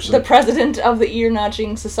person, the president of the ear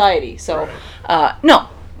notching society. So, right. No.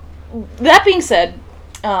 That being said,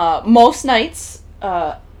 most nights,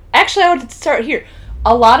 actually, I would start here.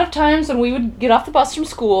 A lot of times when we would get off the bus from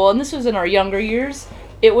school, and this was in our younger years,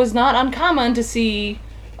 it was not uncommon to see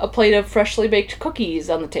a plate of freshly baked cookies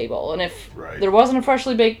on the table. And if there wasn't a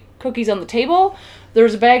freshly baked cookies on the table, there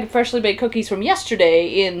was a bag of freshly baked cookies from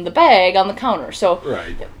yesterday in the bag on the counter. So,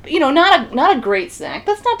 not a great snack.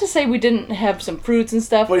 That's not to say we didn't have some fruits and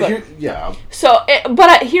stuff. But yeah. So,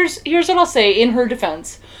 here's what I'll say in her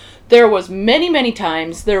defense. There was many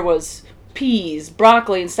times there was peas,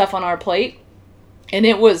 broccoli, and stuff on our plate, and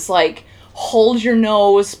it was like, hold your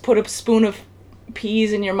nose, put a spoon of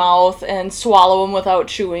peas in your mouth, and swallow them without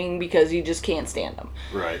chewing because you just can't stand them.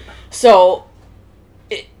 Right. So,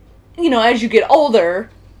 as you get older,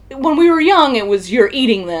 when we were young, it was you're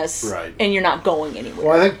eating this, right, and you're not going anywhere.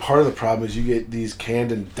 Well, I think part of the problem is you get these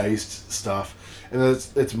canned and diced stuff, and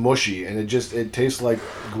it's mushy, and it tastes like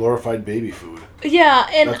glorified baby food. Yeah,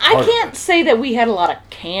 and I can't say that we had a lot of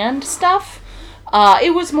canned stuff.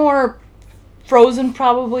 It was more frozen,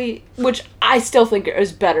 probably, which I still think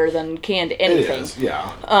is better than canned anything. It is,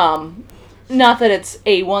 yeah. Not that it's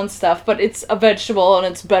A1 stuff, but it's a vegetable and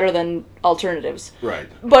it's better than alternatives. Right.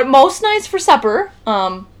 But most nights for supper,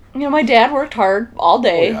 my dad worked hard all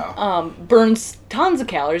day, burns tons of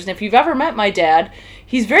calories, and if you've ever met my dad,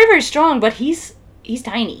 he's very, very strong, but he's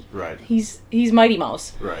tiny. Right. He's Mighty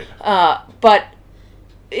Mouse. Right. But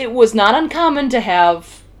it was not uncommon to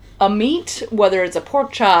have a meat, whether it's a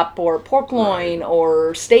pork chop or pork loin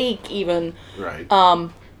or steak even.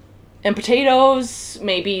 Right. And potatoes,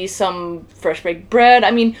 maybe some fresh baked bread. I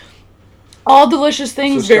mean, all delicious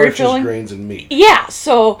things, so very filling. Grains, and meat. Yeah,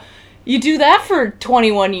 so you do that for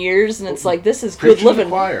 21 years, and it's like, this is good living,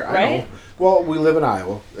 right? I know. Well, we live in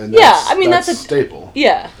Iowa, and that's a staple.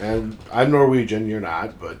 Yeah. And I'm Norwegian, you're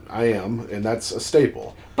not, but I am, and that's a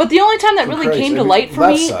staple. But the only time that really came to light for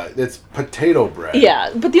me... it's potato bread. Yeah,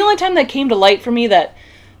 but the only time that came to light for me that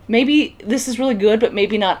maybe this is really good, but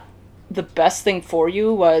maybe not the best thing for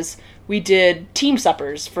you, was we did team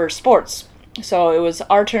suppers for sports. So it was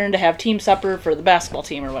our turn to have team supper for the basketball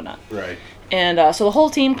team or whatnot. Right. And so the whole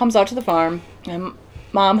team comes out to the farm, and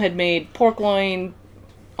Mom had made pork loin,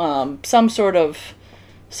 some sort of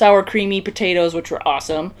sour creamy potatoes, which were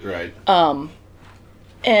awesome. Right.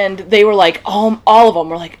 And they were like, all of them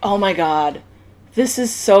were like, oh my God, this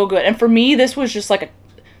is so good. And for me, this was just like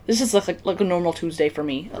a normal Tuesday for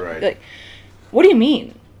me. Right. Like, what do you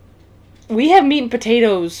mean? We have meat and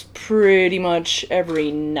potatoes pretty much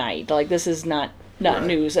every night. Like, this is not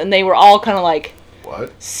news. And they were all kind of like,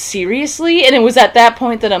 what? Seriously? And it was at that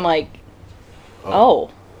point that I'm like,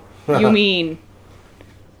 oh you mean,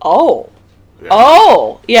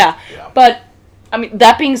 yeah. But, I mean,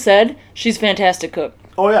 that being said, she's a fantastic cook.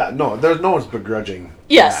 Oh, yeah. No, there's no one's begrudging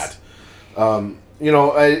that. My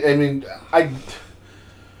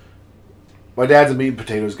dad's a meat and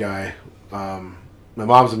potatoes guy. My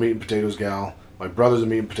mom's a meat and potatoes gal. My brother's a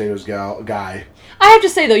meat and potatoes guy. I have to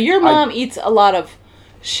say, though, your mom eats a lot of...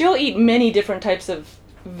 She'll eat many different types of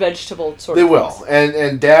vegetable sort of things. They will.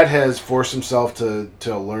 And Dad has forced himself to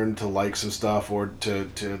learn to like some stuff or to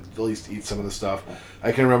at least eat some of the stuff.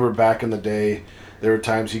 I can remember back in the day, there were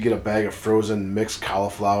times he'd get a bag of frozen mixed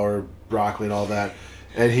cauliflower, broccoli, and all that,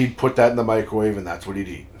 and he'd put that in the microwave, and that's what he'd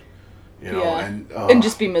eat. And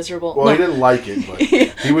just be miserable. Well, he didn't like it, but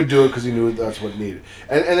he would do it because he knew that's what he needed.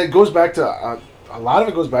 And it goes back to a lot of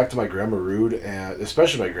it goes back to my grandma Rude, and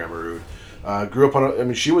especially my grandma Rude. Grew up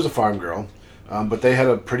on she was a farm girl, but they had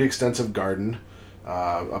a pretty extensive garden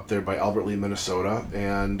up there by Albert Lea, Minnesota,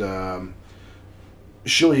 and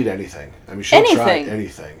she'll eat anything. I mean, she'll try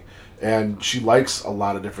anything, and she likes a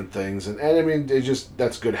lot of different things, and I mean,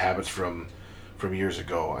 that's good habits from years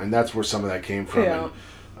ago, and that's where some of that came from. Yeah.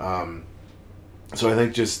 And, So I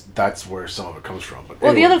think just that's where some of it comes from. But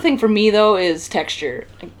well, anyway. the other thing for me, though, is texture.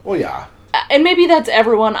 Well, yeah. And maybe that's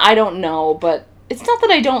everyone, I don't know, but it's not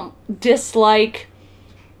that I don't dislike,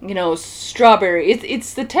 strawberry.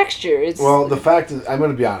 It's the texture. Well, the fact is, I'm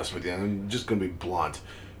going to be honest with you, and I'm just going to be blunt.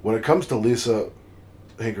 When it comes to Lisa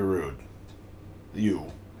Hinkerud,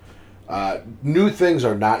 new things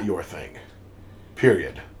are not your thing.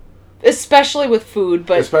 Period. Especially with food,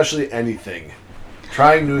 but... Especially anything.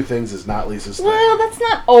 Trying new things is not Lisa's thing. Well, that's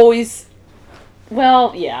not always...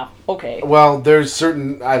 Well, yeah, okay. Well, there's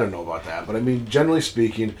certain... I don't know about that, but I mean, generally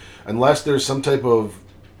speaking, unless there's some type of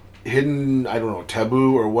hidden, I don't know,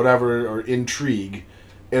 taboo or whatever, or intrigue,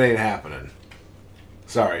 it ain't happening.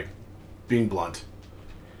 Sorry. Being blunt.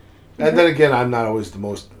 And then again, I'm not always the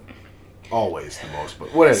most,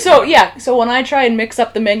 but whatever. So when I try and mix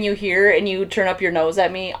up the menu here and you turn up your nose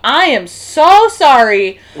at me, I am so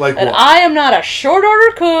sorry like that what? I am not a short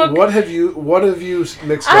order cook. What have you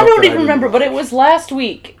mixed up? I don't even remember, but it was last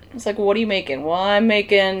week. It's like, what are you making? Well, I'm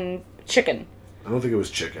making chicken. I don't think it was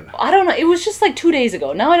chicken. I don't know. It was just like 2 days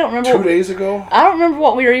ago. Now I don't remember. 2 days ago? I don't remember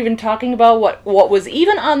what we were even talking about, what was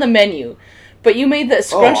even on the menu. But you made that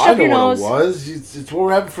scrunched up your nose. I know what it was. It's what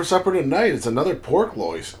we're having for supper tonight. It's another pork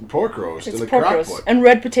roast in a pork crock roast pot. and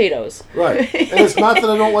red potatoes. Right. And it's not that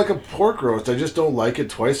I don't like a pork roast. I just don't like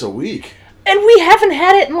it twice a week. And we haven't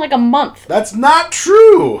had it in like a month. That's not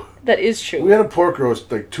true. That is true. We had a pork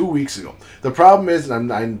roast like 2 weeks ago. The problem is,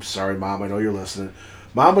 and I'm sorry, Mom, I know you're listening.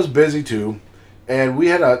 Mom was busy too, and we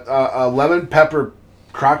had a lemon pepper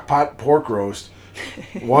crock pot pork roast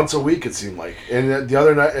once a week, it seemed like. And the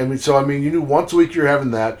other night, you knew once a week you're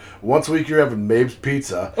having that. Once a week you're having Mabe's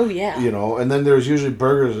Pizza. Oh, yeah. And then there's usually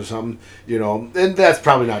burgers or something, and that's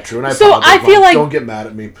probably not true. And I so apologize, I feel Mom. like... Don't get mad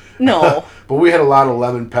at me. No. But we had a lot of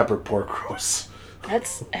lemon pepper pork roasts.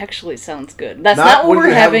 That's actually sounds good. That's not what we're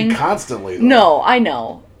having. Have them constantly, though. No, I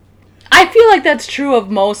know. I feel like that's true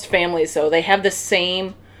of most families, though. They have the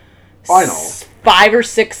same... I know. 5 or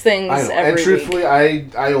 6 things I know. every And truthfully,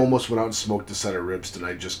 week. I almost went out and smoked a set of ribs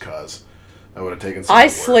tonight just because. I would have taken some I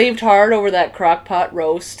slaved hard over that crock pot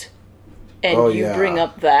roast, and you yeah. bring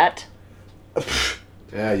up that.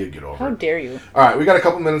 Yeah, you get over How it. dare you? All right, we got a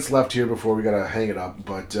couple minutes left here before we got to hang it up.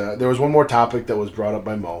 But there was one more topic that was brought up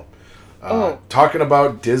by Mo. Talking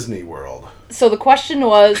about Disney World. So the question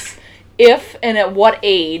was, if and at what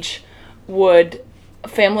age would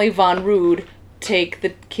family Von Rude take the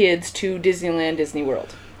kids to Disneyland, Disney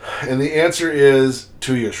World? And the answer is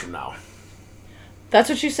 2 years from now. That's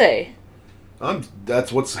what you say.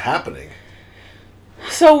 That's what's happening.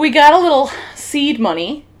 So we got a little seed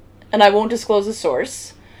money, and I won't disclose the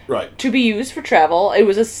source. Right. To be used for travel. It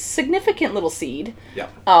was a significant little seed. Yeah.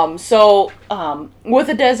 With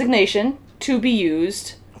a designation to be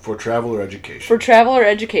used for travel or education. For travel or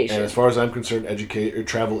education. And as far as I'm concerned,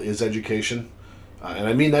 travel is education, and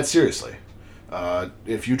I mean that seriously.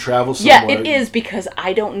 If you travel somewhere... Yeah, it is, because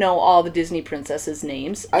I don't know all the Disney princesses'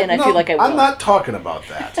 names, I feel like I will. I'm not talking about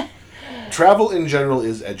that. Travel in general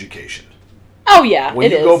is education. Oh, yeah, when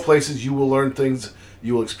you go places, you will learn things,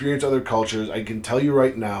 you will experience other cultures. I can tell you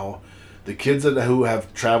right now, the kids who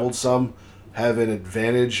have traveled some have an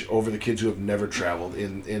advantage over the kids who have never traveled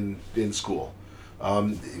in school.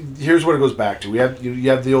 Here's what it goes back to. You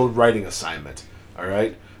have the old writing assignment, all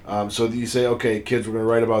right? So you say, okay, kids, we're going to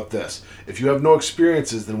write about this. If you have no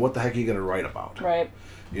experiences, then what the heck are you going to write about? Right.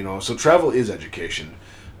 So travel is education.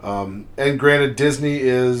 And granted, Disney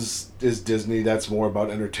is Disney. That's more about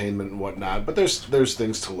entertainment and whatnot. But there's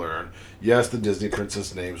things to learn. Yes, the Disney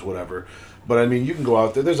princess names, whatever. But I mean, you can go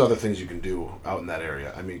out there. There's other things you can do out in that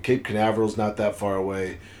area. I mean, Cape Canaveral's not that far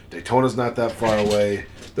away. Daytona's not that far away.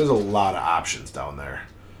 There's a lot of options down there.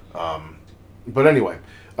 But anyway,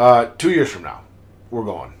 2 years from now, we're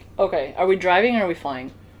going. Okay. Are we driving or are we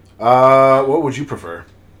flying? What would you prefer?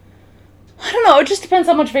 I don't know. It just depends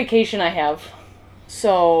how much vacation I have.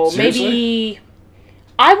 So Seriously? maybe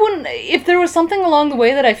I wouldn't. If there was something along the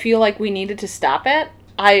way that I feel like we needed to stop at,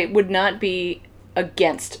 I would not be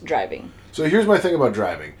against driving. So here's my thing about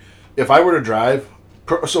driving. If I were to drive,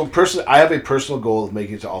 personally, I have a personal goal of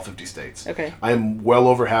making it to all 50 states. Okay. I'm well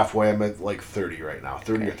over halfway. I'm at like 30 right now,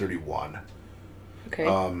 30 or 31. Okay.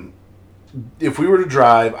 If we were to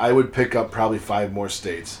drive, I would pick up probably 5 more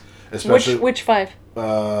states. Especially Which 5?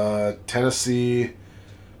 Tennessee,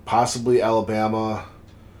 possibly Alabama,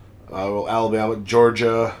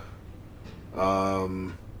 Georgia,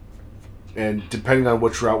 and depending on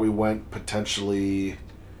which route we went, potentially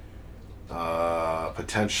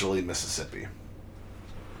Mississippi.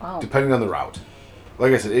 Wow. Depending on the route.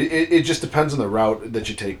 Like I said, it just depends on the route that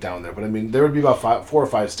you take down there. But I mean, there would be about 4 or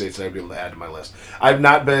 5 states that I'd be able to add to my list. I've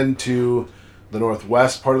not been to the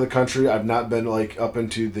northwest part of the country. I've not been like up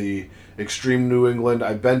into the extreme New England.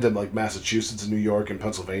 I've been to like Massachusetts and New York and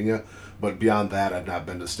Pennsylvania, but beyond that, I've not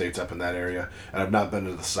been to states up in that area, and I've not been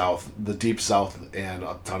to the south, the deep south, and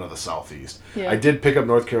a ton of the southeast. Yeah. I did pick up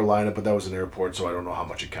North Carolina, but that was an airport, so I don't know how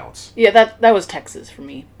much it counts. Yeah, that was Texas for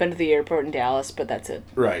me. Been to the airport in Dallas, but that's it.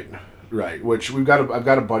 Right. Which I've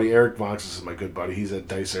got a buddy, Eric Vonx is my good buddy. He's at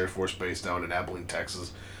Dice Air Force Base down in Abilene,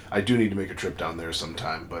 Texas. I do need to make a trip down there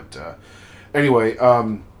sometime, but anyway.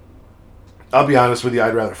 I'll be honest with you,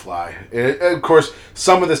 I'd rather fly. And of course,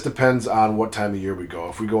 some of this depends on what time of year we go.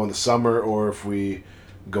 If we go in the summer or if we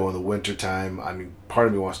go in the winter time. I mean, part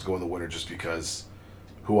of me wants to go in the winter just because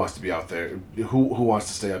who wants to be out there? Who wants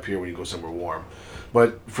to stay up here when you go somewhere warm?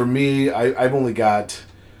 But for me, I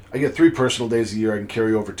get 3 personal days a year I can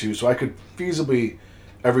carry over to, so I could feasibly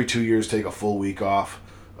every 2 years take a full week off.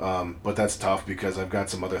 But that's tough because I've got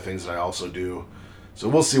some other things that I also do. So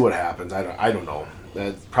we'll see what happens. I don't know.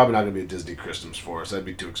 That's probably not going to be a Disney Christmas for us. That'd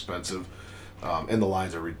be too expensive. And the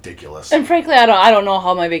lines are ridiculous. And frankly, I don't know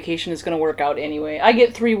how my vacation is going to work out anyway. I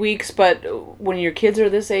get 3 weeks, but when your kids are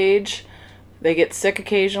this age, they get sick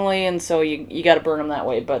occasionally, and so you got to burn them that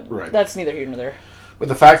way. But That's neither here nor there. But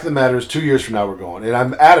the fact of the matter is 2 years from now we're going. And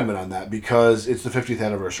I'm adamant on that because it's the 50th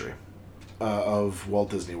anniversary of Walt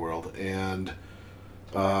Disney World. And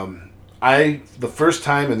the first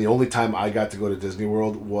time and the only time I got to go to Disney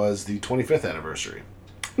World was the 25th anniversary.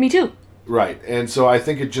 Me too. Right, and so I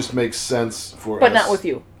think it just makes sense for us. But not with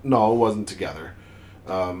you. No, it wasn't together.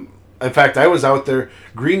 In fact, I was out there.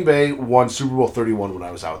 Green Bay won Super Bowl 31 when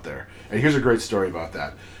I was out there. And here's a great story about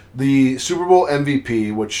that. The Super Bowl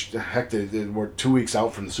MVP, which, heck, we're 2 weeks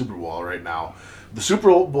out from the Super Bowl right now. The Super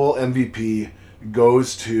Bowl MVP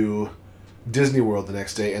goes to Disney World the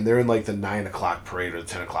next day, and they're in like the 9 o'clock parade or the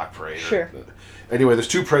 10 o'clock parade. Sure. Anyway, there's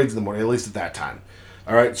 2 parades in the morning, at least at that time.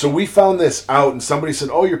 All right, so we found this out, and somebody said,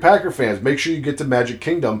 "Oh, you're Packer fans. Make sure you get to Magic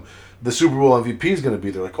Kingdom. The Super Bowl MVP is going to be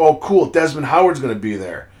there." Like, "Oh, cool. Desmond Howard's going to be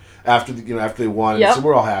there after they won." Yep. So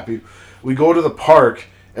we're all happy. We go to the park,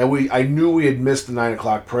 and I knew we had missed the 9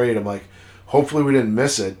 o'clock parade. I'm like, hopefully we didn't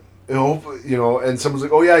miss it. And someone's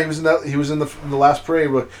like, "Oh yeah, he was in the last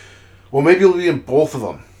parade." We're like, well, maybe he'll be in both of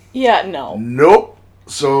them. Yeah, no. Nope.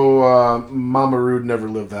 So Mama Rude never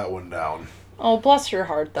lived that one down. Oh, bless her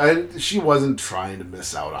heart, though. And she wasn't trying to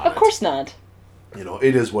miss out on it. Of course not.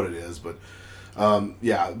 It is what it is. But,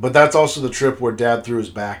 but that's also the trip where Dad threw his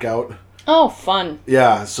back out. Oh, fun.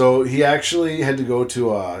 Yeah, so he actually had to go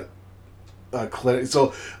to a clinic.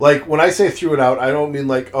 So, like, when I say threw it out, I don't mean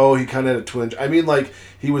like, oh, he kind of had a twinge. I mean, like,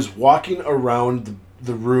 he was walking around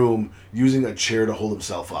the room using a chair to hold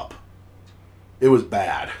himself up. It was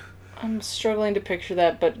bad. I'm struggling to picture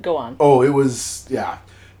that, but go on. Oh, it was, yeah.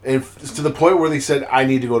 And to the point where they said, I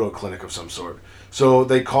need to go to a clinic of some sort. So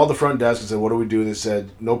they called the front desk and said, what do we do? They said,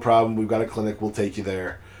 no problem. We've got a clinic. We'll take you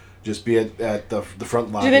there. Just be at the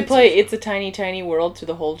front line. Do they play It's a Tiny, Tiny World through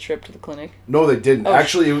the whole trip to the clinic? No, they didn't. Oh.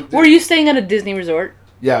 Actually, were you staying at a Disney resort?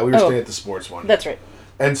 Yeah, we were staying at the sports one. That's right.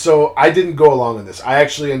 And so I didn't go along on this. I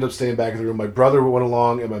actually ended up staying back in the room. My brother went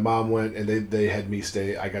along and my mom went, and they had me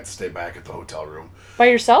stay. I got to stay back at the hotel room. By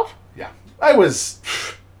yourself? Yeah. I was...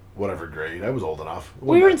 whatever grade. I was old enough.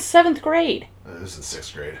 We were in 7th grade. It was in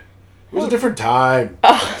 6th grade. It was a different time.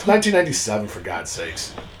 It's 1997, for God's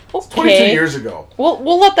sakes. Okay. It's 22 years ago.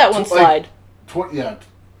 We'll let that one slide. Yeah.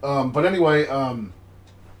 But anyway,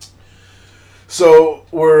 so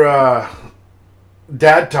we're...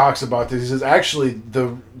 Dad talks about this. He says, actually,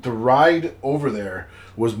 the ride over there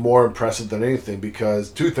was more impressive than anything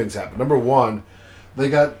because 2 things happened. Number 1, they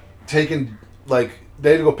got taken... they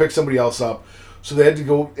had to go pick somebody else up. So they had to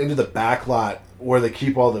go into the back lot where they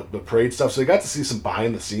keep all the parade stuff. So they got to see some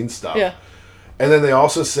behind-the-scenes stuff. Yeah. And then they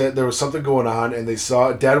also said there was something going on, and they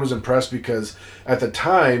saw... Dad was impressed because at the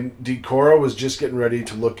time, Decora was just getting ready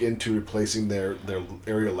to look into replacing their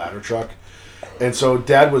aerial ladder truck. And so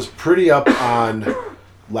Dad was pretty up on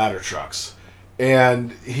ladder trucks.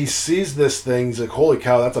 And he sees this thing. He's like, holy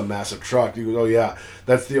cow, that's a massive truck. He goes, oh, yeah,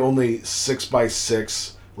 that's the only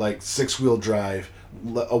 6x6, 6-wheel drive,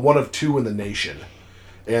 one of 2 in the nation.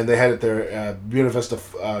 And they had it there. Buena Vista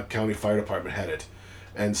County Fire Department had it.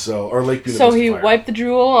 And so, or Lake Buena Vista So he Fire. Wiped the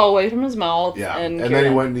drool all away from his mouth. Yeah. And then he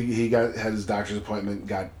went and he had his doctor's appointment,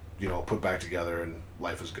 got, put back together, and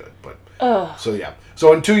life is good. But so, yeah.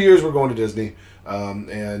 So in 2 years, we're going to Disney.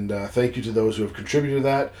 And thank you to those who have contributed to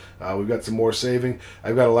that. We've got some more saving.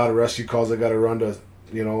 I've got a lot of rescue calls I got to run to,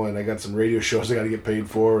 and I got some radio shows I got to get paid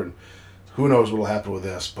for, and who knows what will happen with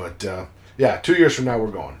this. But, 2 years from now,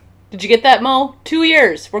 we're going. Did you get that, Mo? 2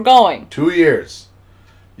 years. We're going. 2 years.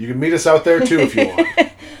 You can meet us out there, too, if you want.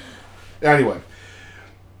 Anyway,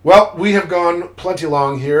 Well, we have gone plenty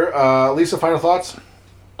long here. Lisa, final thoughts?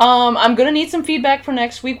 I'm going to need some feedback for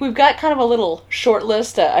next week. We've got kind of a little short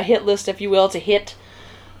list, a hit list, if you will, to hit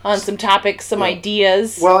on some topics, some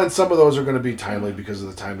ideas. Well, and some of those are going to be timely because of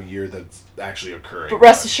the time of year that's actually occurring. But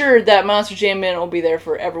rest assured that Monster Jam Minute will be there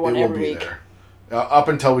for everyone every week. There. Up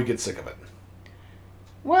until we get sick of it.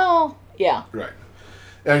 Well, yeah. Right.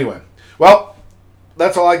 Anyway, well,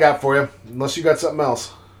 that's all I got for you, unless you got something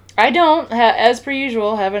else. I don't, as per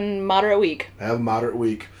usual, have a moderate week. Have a moderate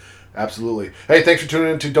week. Absolutely. Hey, thanks for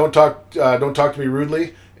tuning in to Don't Talk to Me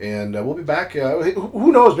Rudely, and we'll be back.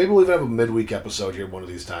 Who knows? Maybe we'll even have a midweek episode here one of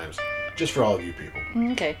these times, just for all of you people.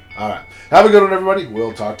 Okay. All right. Have a good one, everybody.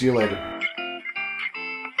 We'll talk to you later.